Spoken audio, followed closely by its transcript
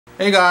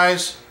Hey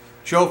guys,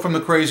 Joe from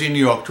the Crazy New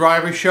York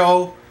Driver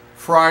Show,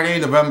 Friday,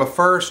 November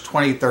 1st,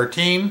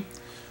 2013.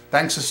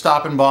 Thanks for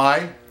stopping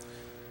by.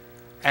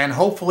 And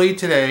hopefully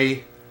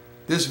today,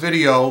 this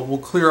video will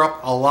clear up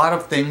a lot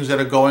of things that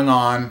are going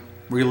on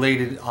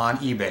related on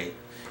eBay.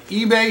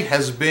 eBay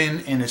has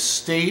been in a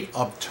state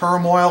of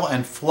turmoil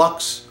and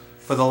flux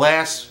for the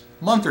last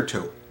month or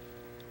two.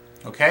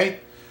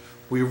 Okay?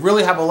 We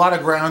really have a lot of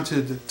ground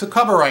to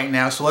cover right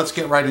now, so let's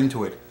get right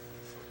into it.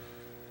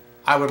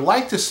 I would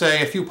like to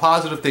say a few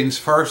positive things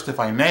first, if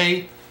I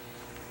may.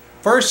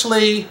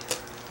 Firstly,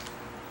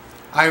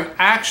 I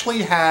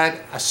actually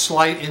had a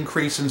slight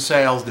increase in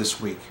sales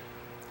this week.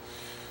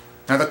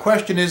 Now the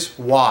question is,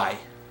 why?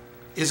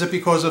 Is it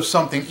because of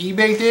something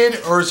eBay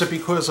did, or is it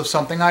because of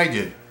something I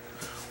did?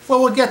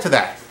 Well, we'll get to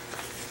that.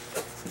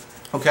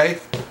 Okay?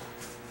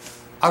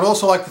 I'd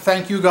also like to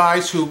thank you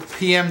guys who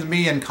PM'd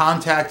me and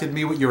contacted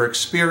me with your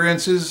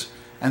experiences,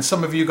 and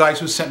some of you guys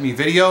who sent me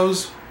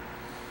videos.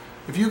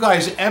 If you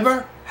guys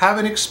ever have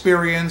an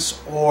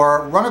experience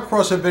or run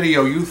across a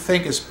video you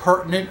think is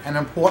pertinent and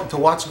important to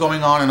what's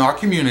going on in our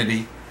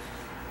community,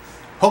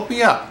 hook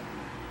me up,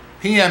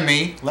 PM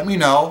me, let me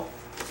know,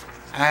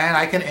 and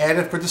I can add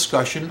it for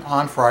discussion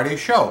on Friday's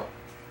show,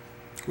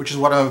 which is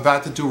what I'm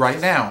about to do right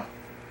now.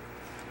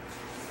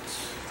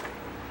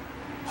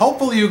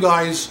 Hopefully you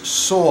guys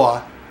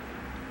saw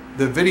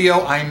the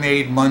video I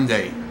made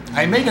Monday.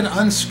 I made an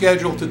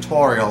unscheduled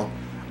tutorial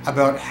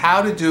about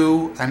how to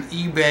do an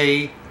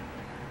eBay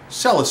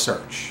seller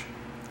search.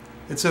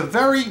 It's a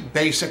very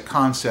basic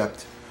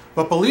concept,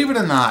 but believe it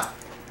or not,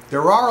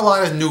 there are a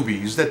lot of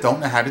newbies that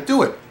don't know how to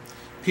do it.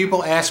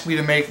 People ask me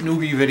to make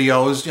newbie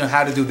videos,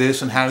 how to do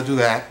this and how to do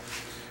that,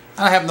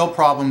 and I have no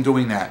problem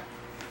doing that.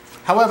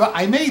 However,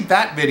 I made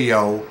that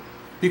video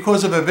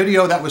because of a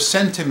video that was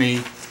sent to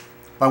me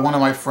by one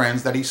of my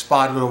friends that he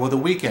spotted over the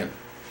weekend.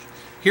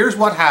 Here's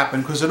what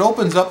happened, because it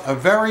opens up a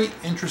very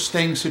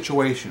interesting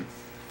situation.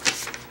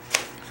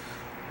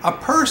 A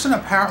person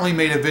apparently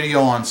made a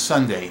video on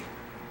Sunday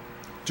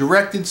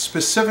directed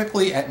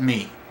specifically at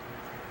me.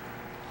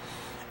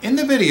 In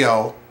the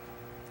video,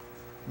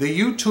 the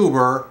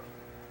YouTuber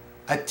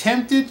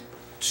attempted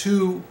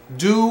to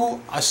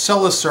do a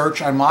seller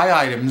search on my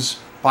items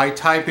by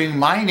typing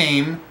my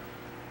name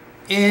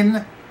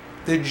in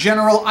the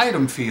general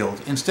item field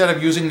instead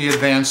of using the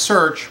advanced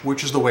search,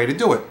 which is the way to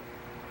do it.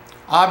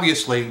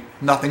 Obviously,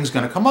 nothing's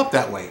going to come up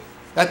that way.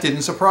 That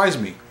didn't surprise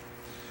me.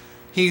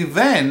 He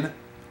then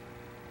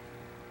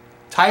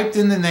typed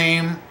in the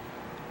name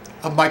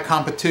of my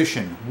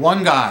competition,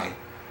 one guy,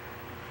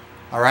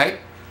 all right?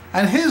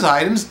 And his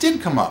items did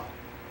come up.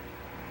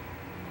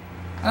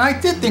 And I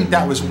did think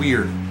that was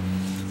weird.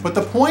 But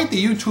the point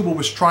the YouTuber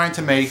was trying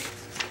to make,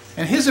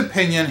 in his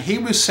opinion, he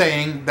was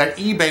saying that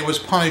eBay was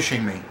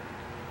punishing me.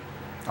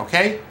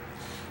 Okay?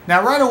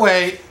 Now right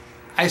away,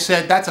 I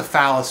said that's a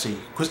fallacy,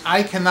 because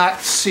I cannot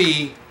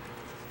see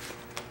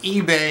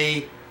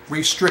eBay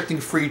restricting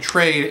free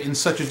trade in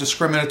such a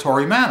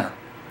discriminatory manner.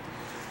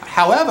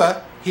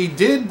 However, he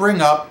did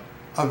bring up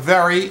a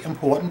very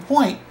important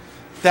point,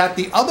 that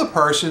the other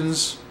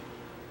person's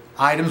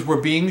items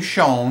were being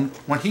shown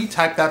when he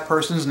typed that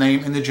person's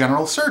name in the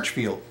general search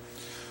field.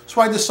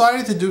 So I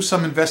decided to do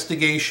some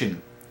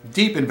investigation,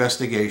 deep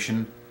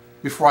investigation,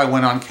 before I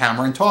went on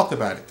camera and talked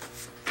about it.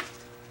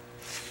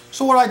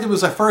 So what I did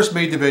was I first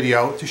made the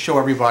video to show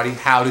everybody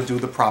how to do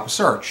the proper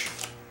search.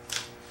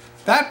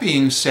 That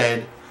being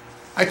said,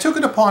 I took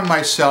it upon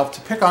myself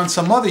to pick on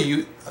some other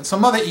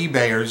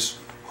eBayers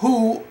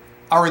who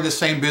are in the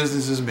same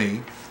business as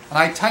me, and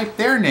I typed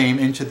their name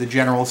into the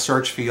general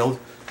search field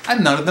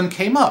and none of them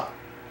came up.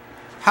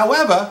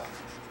 However,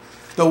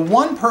 the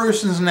one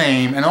person's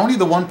name, and only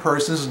the one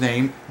person's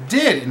name,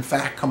 did in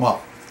fact come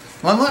up.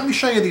 Now let me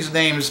show you these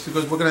names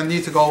because we're going to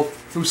need to go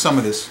through some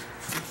of this.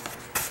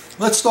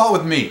 Let's start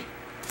with me.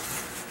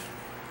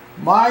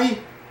 My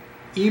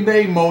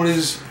eBay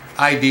Motors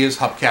ID is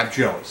Hubcap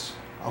Joe's.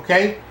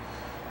 Okay?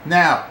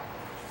 Now,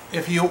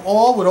 if you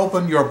all would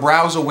open your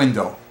browser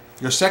window,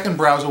 your second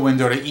browser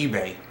window to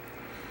eBay,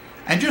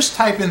 and just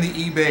type in the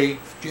eBay,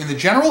 in the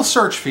general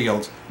search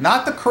field,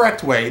 not the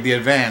correct way, the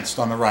advanced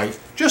on the right,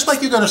 just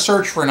like you're going to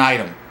search for an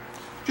item.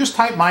 Just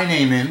type my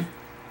name in,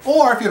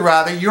 or if you'd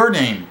rather, your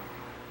name,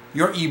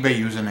 your eBay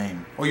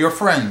username, or your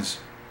friends,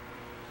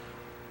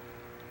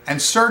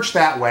 and search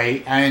that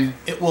way, and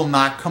it will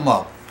not come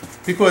up,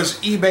 because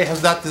eBay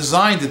has not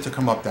designed it to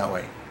come up that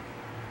way.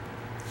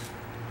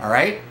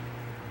 Alright?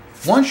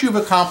 Once you've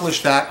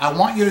accomplished that, I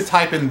want you to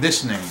type in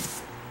this name.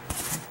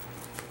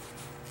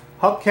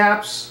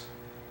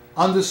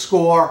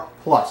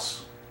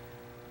 Hubcaps_plus.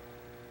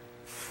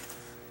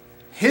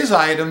 His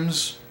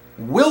items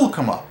will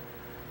come up.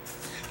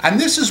 And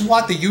this is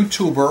what the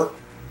YouTuber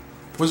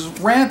was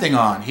ranting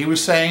on. He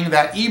was saying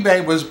that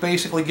eBay was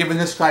basically giving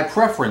this guy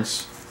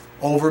preference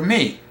over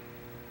me.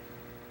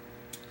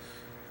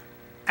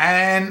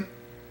 And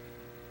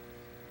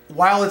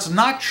while it's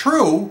not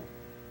true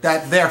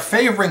that they're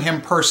favoring him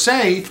per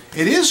se,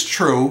 it is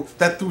true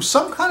that through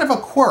some kind of a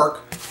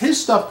quirk,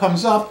 his stuff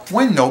comes up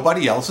when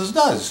nobody else's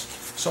does.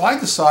 So I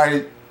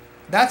decided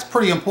that's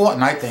pretty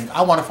important, I think.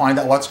 I want to find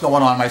out what's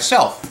going on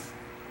myself.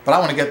 But I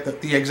want to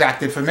get the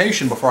exact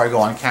information before I go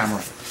on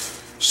camera.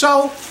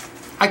 So,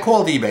 I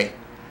called eBay.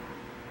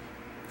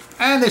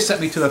 And they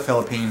sent me to the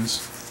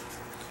Philippines.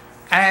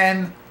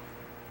 And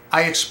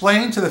I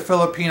explained to the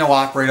Filipino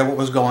operator what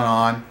was going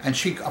on. And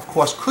she, of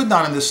course, could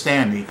not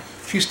understand me.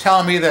 She's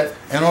telling me that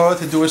in order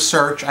to do a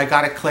search, I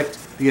got to click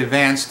the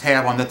advanced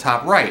tab on the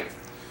top right.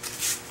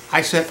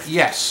 I said,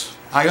 yes,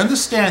 I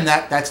understand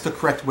that. That's the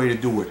correct way to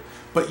do it.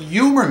 But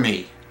humor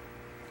me.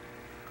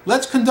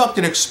 Let's conduct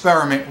an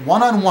experiment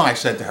one-on-one, I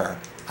said to her.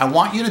 I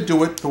want you to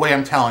do it the way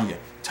I'm telling you.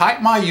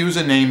 Type my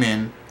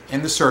username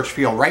in the search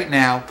field right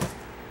now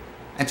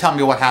and tell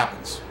me what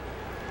happens.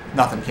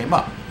 Nothing came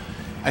up.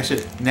 I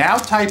said, now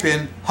type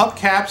in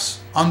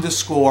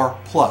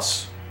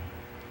hubcaps_plus.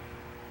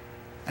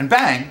 And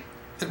bang,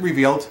 it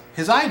revealed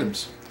his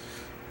items.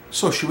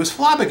 So she was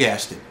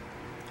flabbergasted.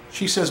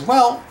 She says,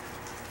 well,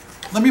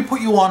 let me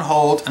put you on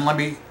hold and let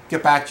me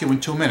get back to you in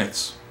 2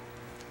 minutes.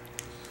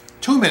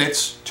 2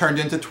 minutes turned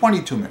into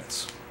 22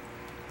 minutes.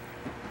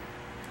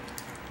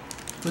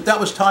 But that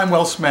was time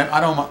well spent.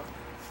 I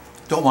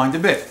don't mind a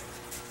bit.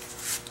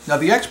 Now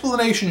the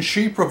explanation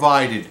she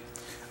provided,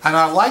 and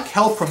I like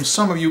help from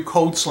some of you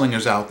code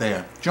slingers out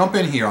there. Jump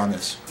in here on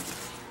this.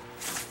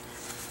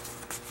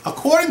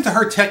 According to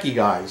her techie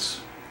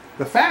guys,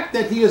 the fact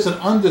that he has an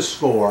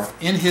underscore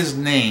in his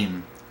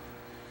name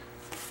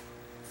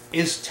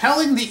is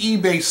telling the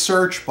eBay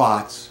search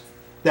bots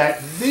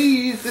that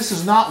this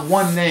is not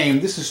one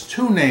name, this is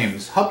two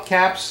names,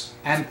 hubcaps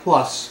and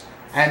plus,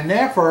 and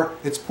therefore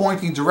it's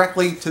pointing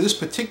directly to this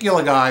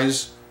particular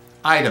guy's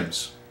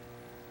items.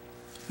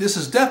 This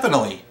is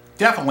definitely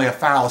a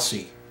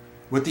fallacy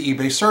with the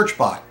eBay search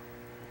bot.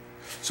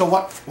 So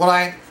what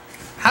I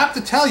have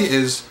to tell you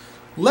is,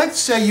 let's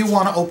say you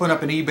want to open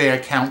up an eBay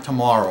account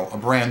tomorrow, a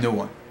brand new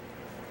one.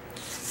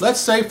 Let's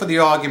say for the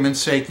argument's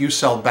sake you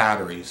sell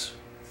batteries,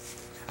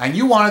 and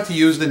you wanted to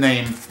use the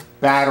name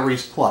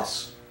Batteries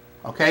Plus.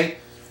 Okay?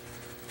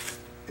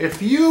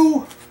 If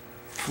you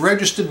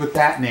registered with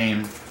that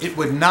name, it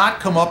would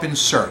not come up in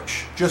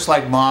search, just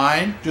like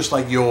mine, just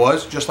like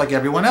yours, just like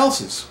everyone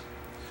else's.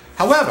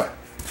 However,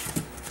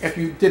 if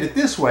you did it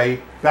this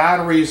way,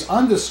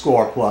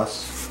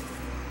 Batteries_plus,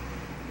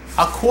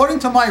 according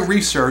to my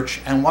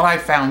research and what I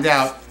found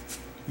out,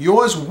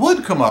 yours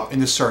would come up in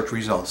the search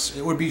results.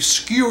 It would be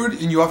skewed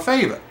in your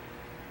favor.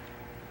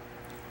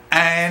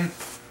 And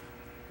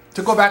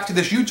to go back to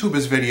this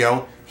YouTuber's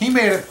video, he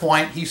made a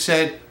point. He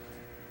said,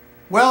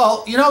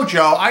 well, you know,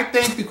 Joe, I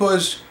think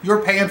because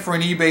you're paying for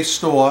an eBay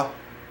store,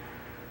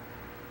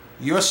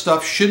 your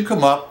stuff should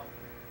come up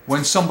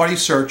when somebody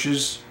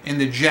searches in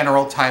the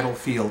general title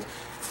field.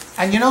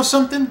 And you know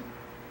something?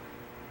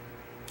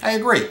 I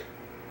agree.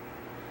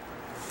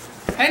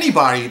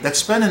 Anybody that's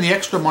spending the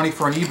extra money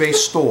for an eBay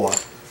store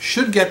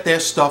should get their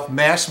stuff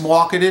mass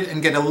marketed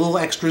and get a little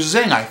extra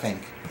zing, I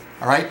think.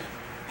 All right?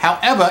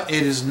 However,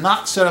 it is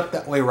not set up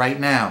that way right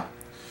now.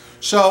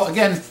 So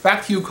again,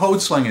 back to you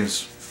code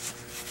slingers.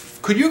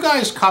 Could you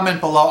guys comment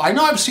below? I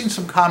know I've seen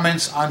some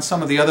comments on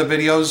some of the other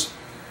videos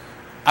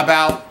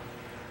about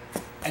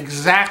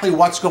exactly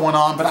what's going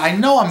on, but I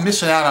know I'm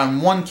missing out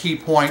on one key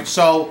point.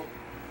 So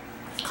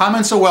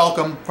comments are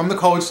welcome from the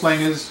code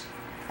slingers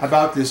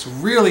about this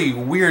really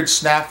weird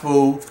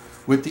snafu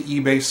with the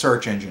eBay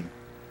search engine.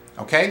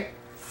 Okay?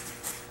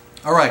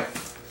 All right.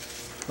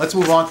 Let's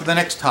move on to the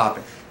next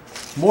topic.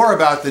 More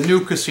about the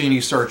new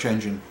Cassini search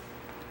engine.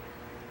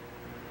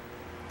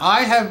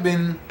 I have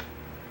been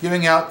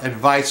giving out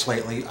advice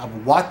lately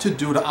of what to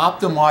do to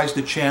optimize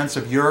the chance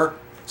of your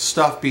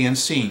stuff being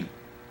seen.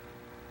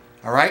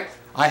 All right?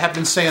 I have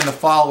been saying the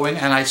following,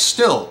 and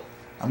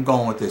I'm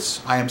going with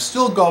this. I am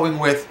still going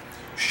with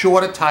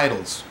shorter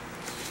titles.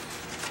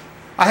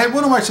 I had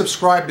one of my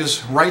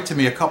subscribers write to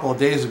me a couple of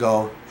days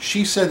ago.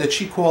 She said that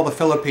she called the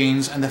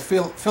Philippines and the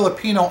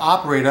Filipino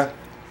operator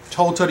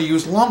told her to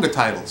use longer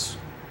titles.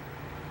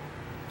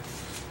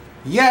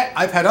 Yet,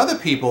 I've had other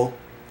people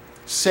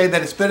say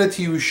that it's better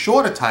to use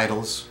shorter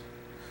titles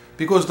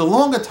because the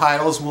longer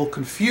titles will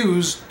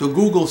confuse the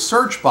Google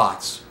search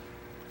bots.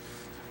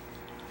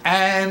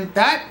 And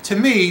that, to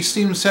me,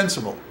 seems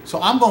sensible. So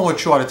I'm going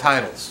with shorter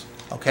titles,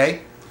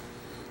 okay?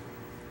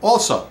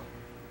 Also,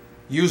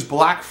 use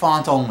black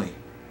font only.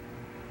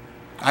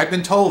 I've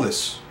been told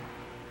this,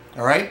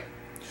 all right?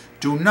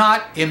 Do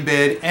not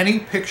embed any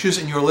pictures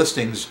in your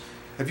listings.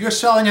 If you're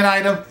selling an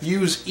item,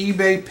 use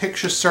eBay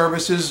Picture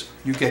Services.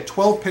 You get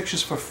 12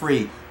 pictures for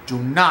free. Do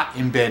not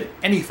embed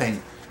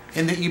anything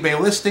in the eBay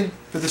listing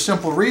for the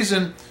simple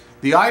reason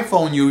the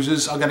iPhone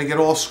users are going to get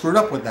all screwed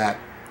up with that.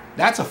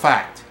 That's a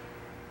fact.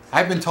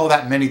 I've been told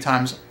that many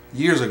times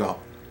years ago.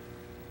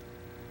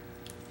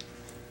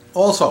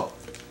 Also,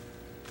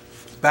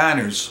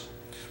 banners.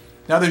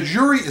 Now the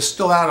jury is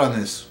still out on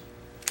this.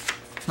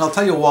 And I'll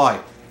tell you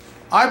why.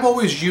 I've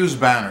always used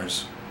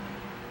banners.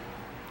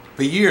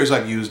 For years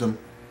I've used them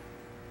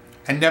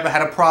and never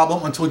had a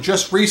problem until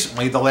just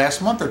recently, the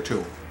last month or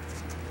two.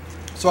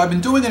 So I've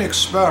been doing an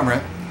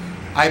experiment.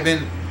 I've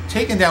been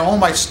taken down all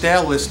my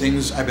stale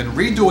listings. I've been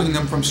redoing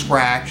them from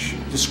scratch,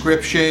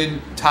 description,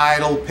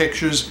 title,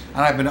 pictures, and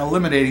I've been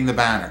eliminating the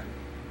banner.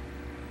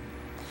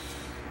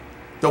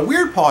 The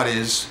weird part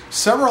is,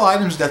 several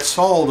items that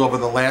sold over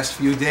the last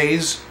few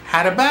days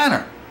had a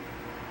banner.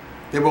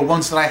 They were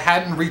ones that I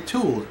hadn't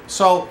retooled.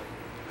 So,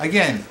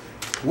 again,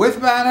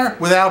 with banner,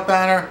 without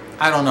banner,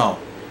 I don't know.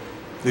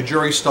 The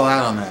jury's still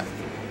out on that.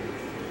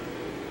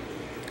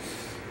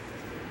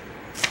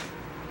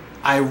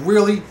 I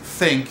really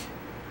think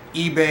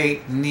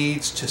eBay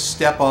needs to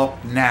step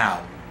up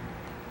now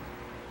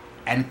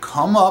and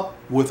come up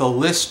with a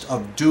list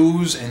of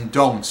do's and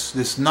don'ts.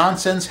 This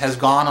nonsense has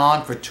gone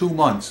on for 2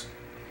 months.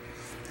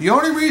 The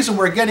only reason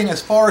we're getting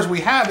as far as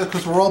we have is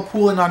because we're all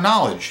pooling our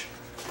knowledge.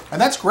 And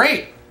that's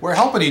great. We're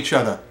helping each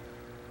other.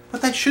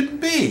 But that shouldn't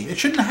be. It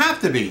shouldn't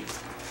have to be.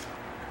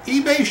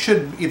 eBay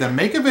should either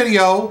make a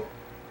video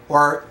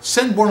or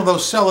send one of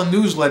those seller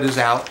newsletters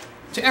out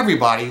to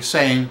everybody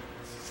saying,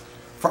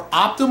 for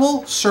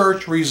optimal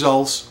search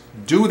results,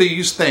 do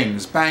these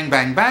things, bang,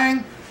 bang,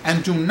 bang,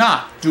 and do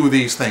not do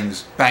these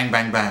things, bang,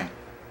 bang, bang.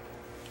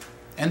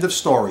 End of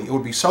story. It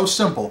would be so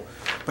simple.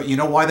 But you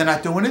know why they're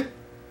not doing it?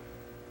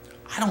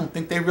 I don't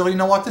think they really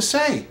know what to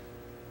say.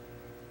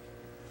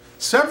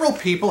 Several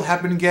people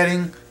have been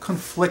getting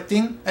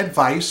conflicting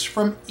advice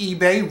from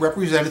eBay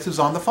representatives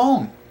on the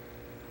phone.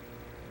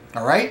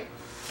 All right?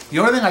 The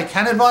only thing I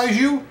can advise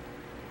you,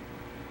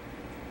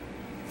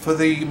 for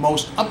the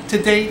most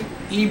up-to-date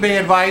eBay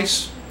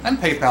advice and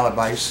PayPal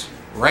advice,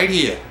 right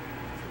here.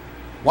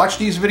 Watch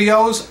these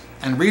videos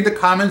and read the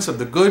comments of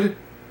the good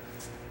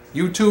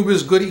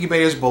YouTubers, good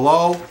eBayers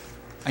below,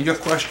 and your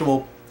question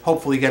will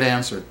hopefully get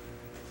answered.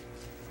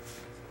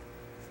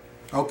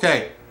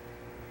 Okay.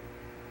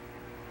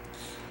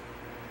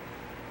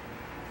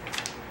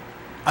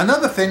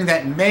 Another thing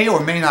that may or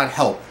may not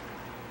help.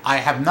 I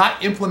have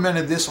not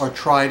implemented this or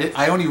tried it.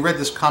 I only read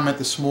this comment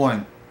this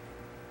morning.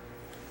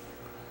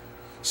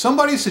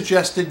 Somebody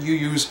suggested you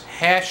use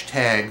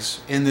hashtags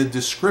in the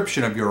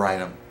description of your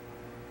item,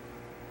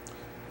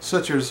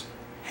 such as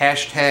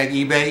hashtag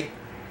eBay.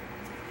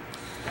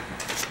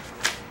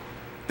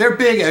 They're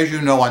big, as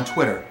you know, on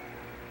Twitter.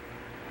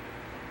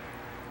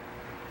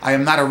 I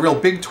am not a real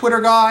big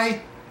Twitter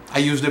guy. I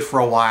used it for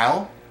a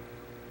while,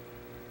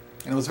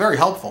 and it was very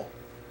helpful.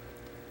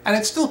 And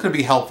it still could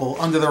be helpful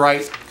under the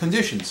right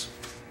conditions.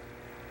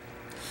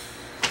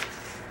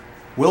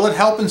 Will it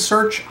help in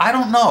search? I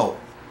don't know.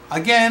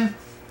 Again,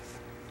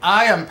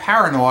 I am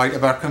paranoid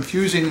about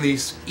confusing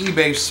these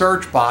eBay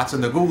search bots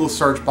and the Google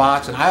search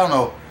bots, and I don't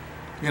know,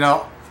 you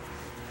know,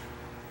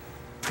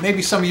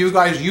 maybe some of you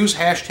guys use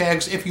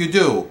hashtags. If you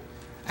do,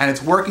 and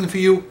it's working for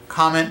you,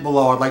 comment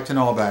below. I'd like to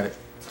know about it.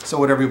 So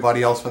would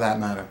everybody else for that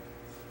matter.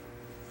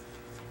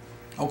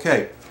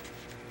 Okay.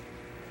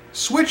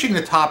 Switching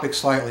the topic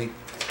slightly,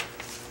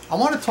 I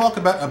want to talk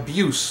about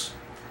abuse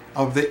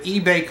of the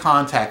eBay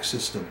contact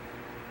system.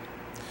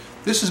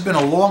 This has been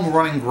a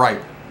long-running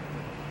gripe.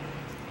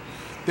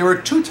 There are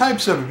 2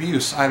 types of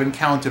abuse I've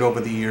encountered over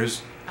the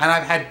years, and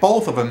I've had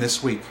both of them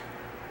this week.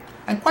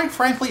 And quite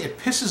frankly, it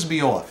pisses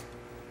me off.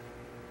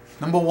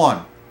 Number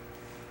 1.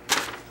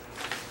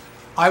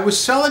 I was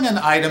selling an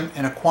item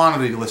in a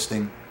quantity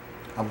listing,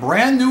 a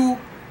brand new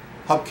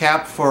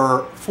hubcap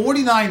for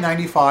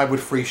 $49.95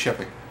 with free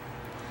shipping.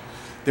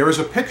 There is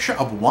a picture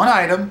of one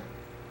item.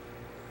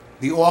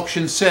 The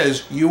auction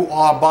says you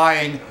are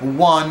buying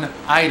one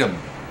item,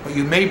 but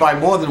you may buy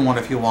more than one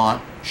if you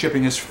want.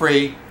 Shipping is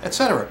free,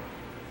 etc.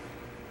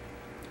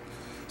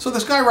 So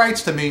this guy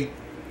writes to me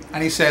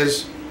and he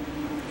says,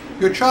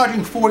 you're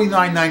charging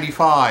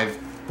 $49.95,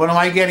 but am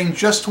I getting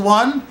just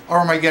one or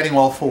am I getting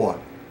all 4?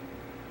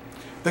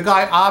 The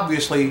guy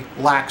obviously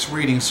lacks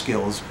reading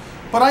skills,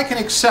 but I can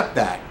accept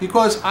that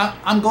because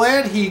I'm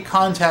glad he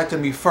contacted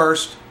me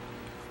first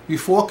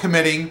before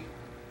committing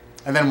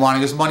and then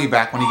wanting his money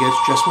back when he gets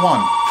just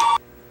one.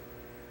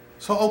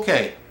 So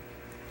okay,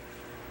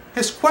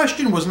 his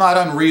question was not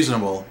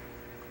unreasonable,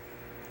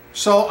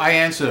 so I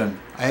answered him.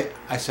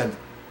 I said,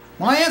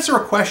 when I answer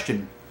a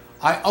question,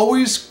 I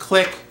always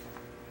click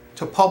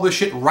to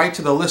publish it right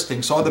to the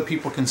listing so other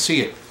people can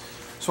see it.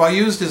 So I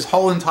used his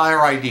whole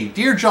entire ID.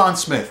 Dear John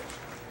Smith,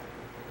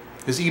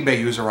 his eBay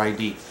user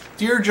ID.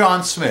 Dear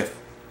John Smith,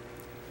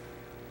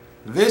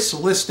 this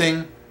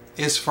listing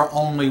is for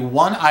only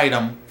one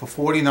item for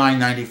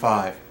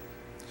 $49.95.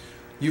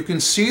 You can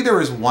see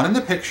there is one in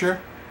the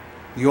picture.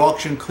 The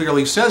auction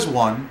clearly says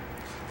one.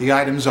 The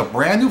item is a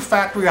brand new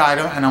factory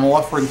item and I'm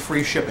offering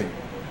free shipping.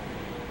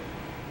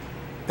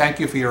 Thank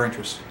you for your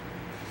interest.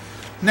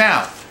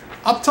 Now,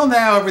 up till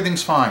now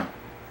everything's fine.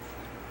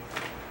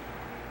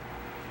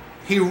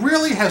 He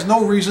really has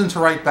no reason to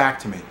write back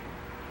to me,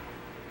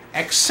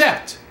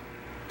 except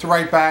to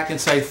write back and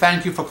say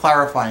thank you for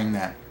clarifying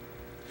that.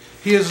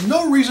 He has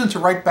no reason to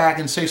write back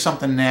and say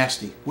something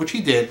nasty, which he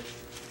did.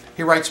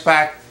 He writes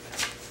back,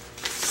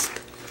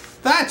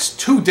 that's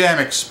too damn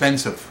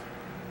expensive.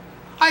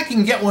 I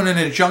can get one in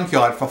a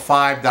junkyard for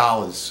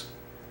 $5.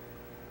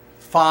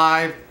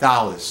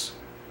 $5.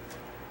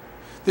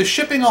 The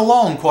shipping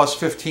alone costs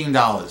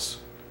 $15.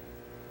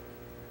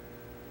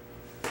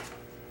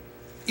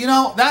 You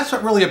know, that's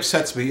what really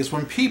upsets me, is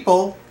when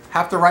people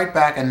have to write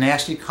back a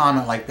nasty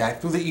comment like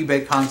that through the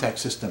eBay contact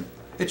system.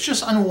 It's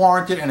just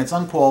unwarranted and it's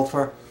uncalled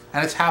for,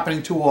 and it's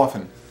happening too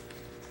often.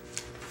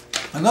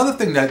 Another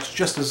thing that's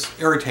just as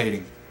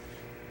irritating,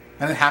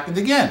 and it happened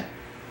again.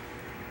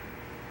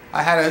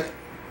 I had a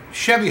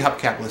Chevy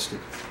hubcap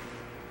listed.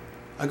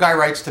 A guy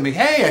writes to me,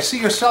 "Hey, I see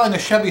you're selling a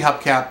Chevy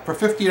hubcap for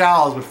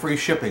 $50 with free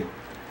shipping.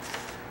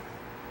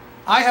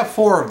 I have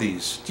 4 of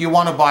these. Do you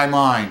want to buy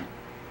mine?"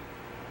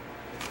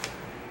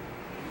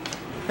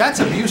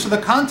 That's abuse of the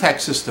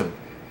contact system,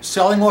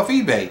 selling off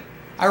eBay.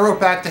 I wrote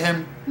back to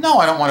him, "No,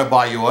 I don't want to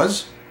buy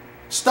yours.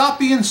 Stop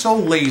being so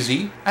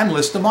lazy and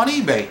list them on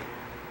eBay."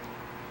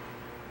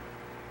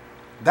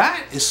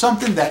 That is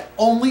something that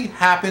only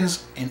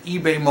happens in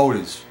eBay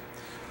Motors.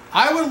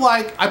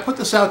 I put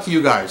this out to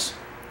you guys.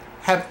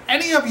 Have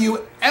any of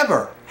you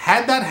ever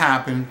had that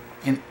happen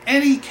in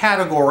any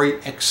category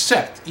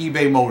except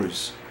eBay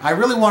Motors? I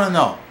really want to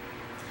know.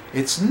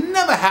 It's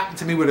never happened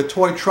to me with a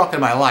toy truck in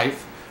my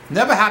life.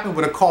 Never happened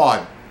with a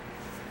card.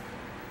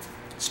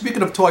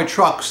 Speaking of toy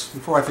trucks,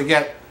 before I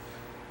forget,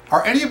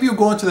 are any of you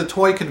going to the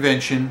toy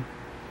convention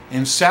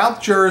in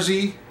South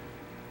Jersey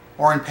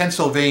or in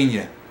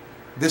Pennsylvania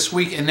this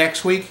week and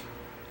next week?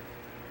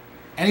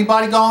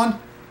 Anybody going?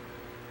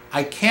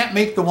 I can't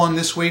make the one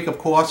this week, of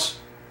course.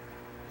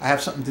 I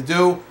have something to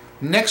do.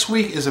 Next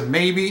week is a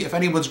maybe. If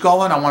anyone's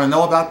going, I want to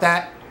know about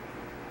that.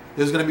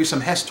 There's going to be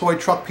some Hess toy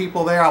truck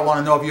people there. I want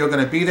to know if you're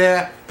going to be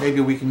there.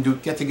 Maybe we can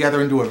get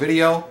together and do a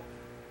video.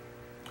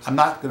 I'm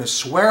not going to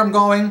swear I'm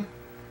going.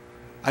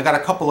 I got a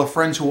couple of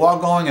friends who are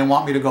going and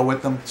want me to go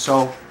with them.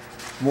 So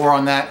more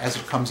on that as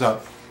it comes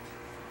up.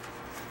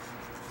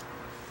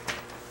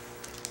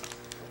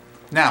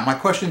 Now, my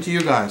question to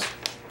you guys.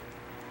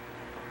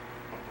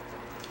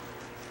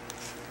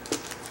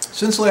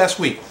 Since last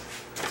week,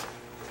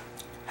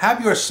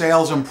 have your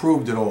sales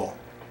improved at all?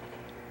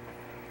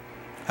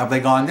 Have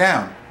they gone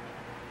down?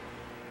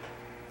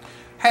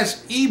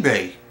 Has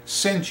eBay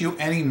sent you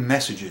any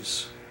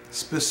messages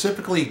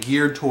specifically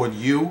geared toward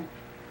you?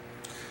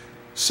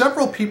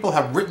 Several people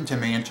have written to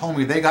me and told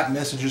me they got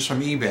messages from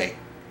eBay.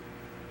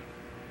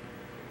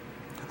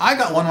 I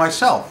got one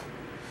myself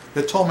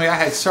that told me I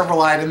had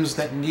several items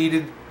that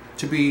needed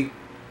to be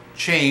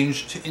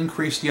changed to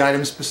increase the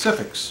item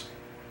specifics,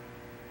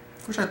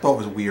 which I thought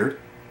was weird.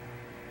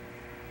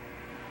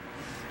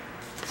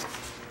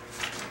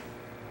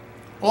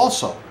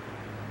 Also,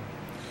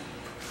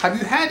 have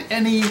you had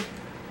any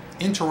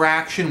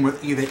interaction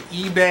with either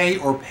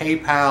eBay or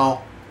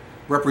PayPal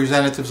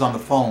representatives on the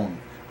phone?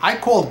 I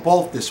called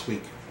both this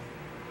week.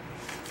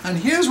 And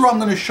here's where I'm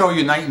going to show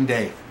you night and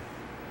day.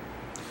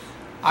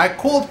 I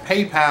called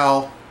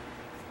PayPal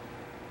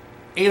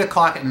 8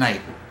 o'clock at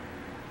night.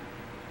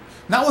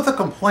 Not with a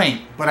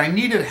complaint, but I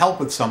needed help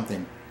with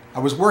something. I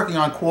was working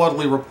on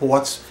quarterly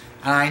reports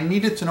and I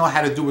needed to know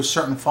how to do a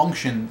certain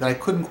function that I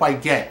couldn't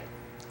quite get.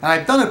 And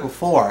I've done it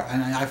before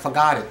and I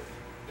forgot it.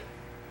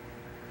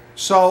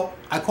 So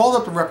I called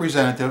up the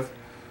representative.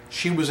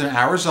 She was in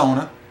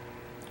Arizona.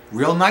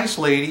 Real nice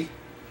lady.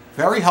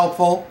 Very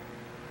helpful.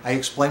 I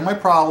explained my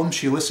problem.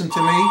 She listened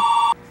to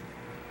me.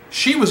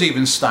 She was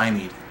even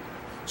stymied.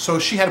 So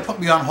she had to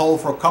put me on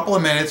hold for a couple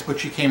of minutes, but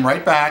she came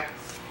right back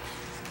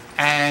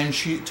and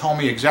she told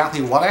me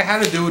exactly what I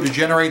had to do to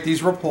generate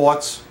these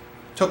reports.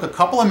 Took a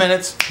couple of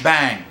minutes,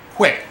 bang,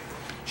 quick.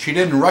 She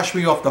didn't rush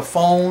me off the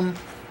phone.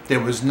 There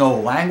was no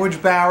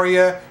language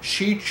barrier.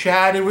 She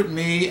chatted with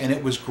me and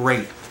it was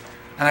great.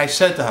 And I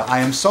said to her, I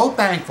am so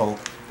thankful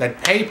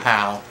that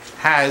PayPal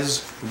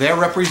has their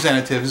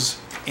representatives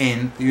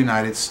in the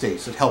United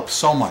States. It helps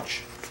so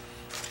much.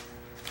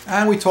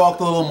 And we talked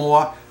a little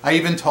more. I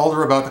even told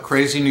her about the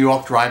Crazy New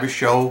York Driver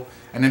show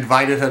and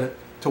invited her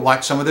to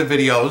watch some of the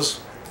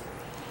videos.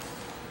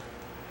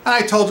 And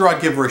I told her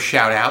I'd give her a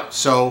shout out.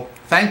 So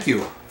thank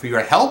you for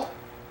your help.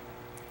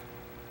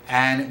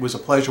 And it was a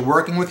pleasure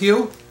working with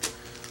you.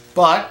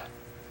 But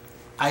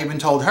I even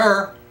told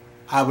her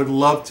I would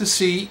love to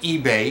see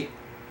eBay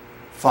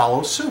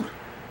follow suit.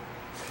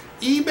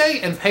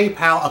 eBay and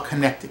PayPal are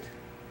connected.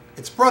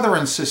 It's brother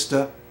and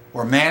sister,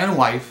 or man and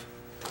wife.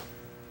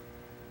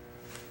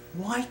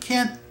 Why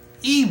can't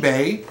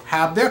eBay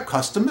have their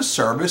customer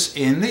service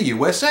in the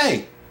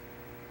USA?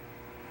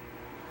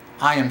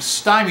 I am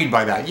stymied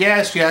by that.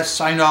 Yes,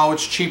 I know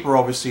it's cheaper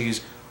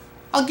overseas.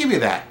 I'll give you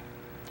that.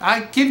 I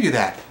give you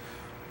that.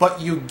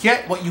 But you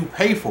get what you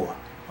pay for,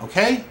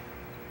 okay?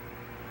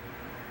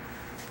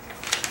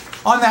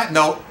 On that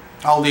note,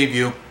 I'll leave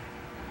you.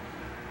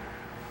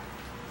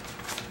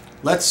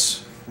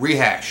 Let's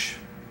rehash.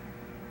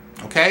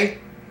 Okay?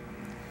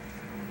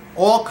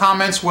 All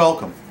comments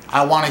welcome.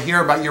 I want to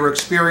hear about your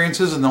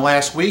experiences in the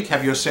last week.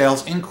 Have your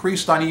sales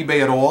increased on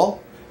eBay at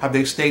all? Have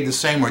they stayed the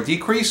same or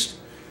decreased?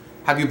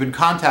 Have you been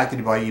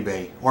contacted by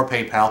eBay or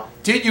PayPal?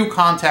 Did you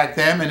contact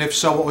them? And if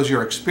so, what was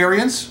your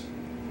experience?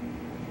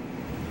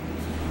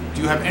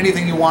 Do you have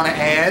anything you want to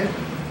add?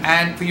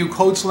 And for you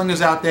code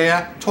slingers out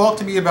there, talk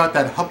to me about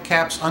that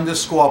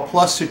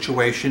hubcaps_plus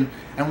situation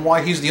and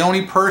why he's the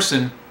only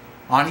person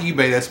on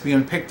eBay that's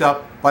being picked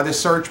up by the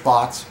search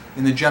bots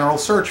in the general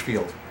search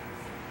field.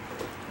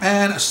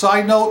 And a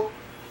side note,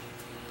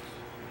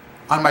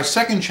 on my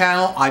second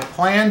channel, I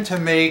plan to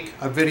make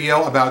a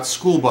video about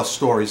school bus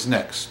stories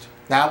next.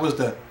 That was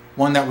the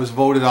one that was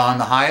voted on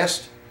the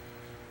highest.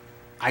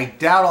 I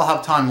doubt I'll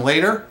have time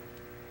later.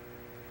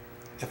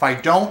 If I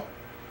don't,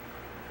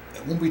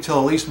 it won't be till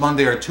at least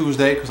Monday or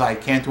Tuesday because I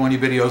can't do any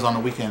videos on the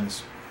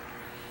weekends.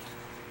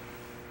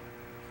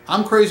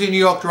 I'm Crazy New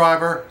York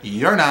Driver.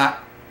 You're not.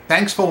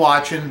 Thanks for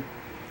watching.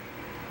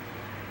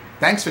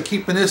 Thanks for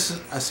keeping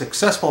this a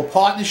successful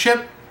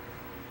partnership.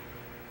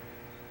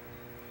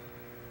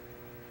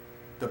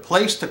 The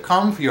place to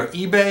come for your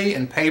eBay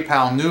and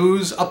PayPal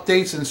news,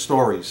 updates, and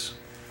stories.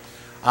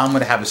 I'm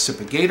going to have a sip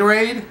of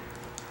Gatorade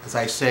as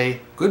I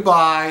say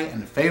goodbye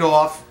and fade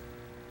off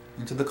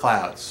into the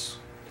clouds.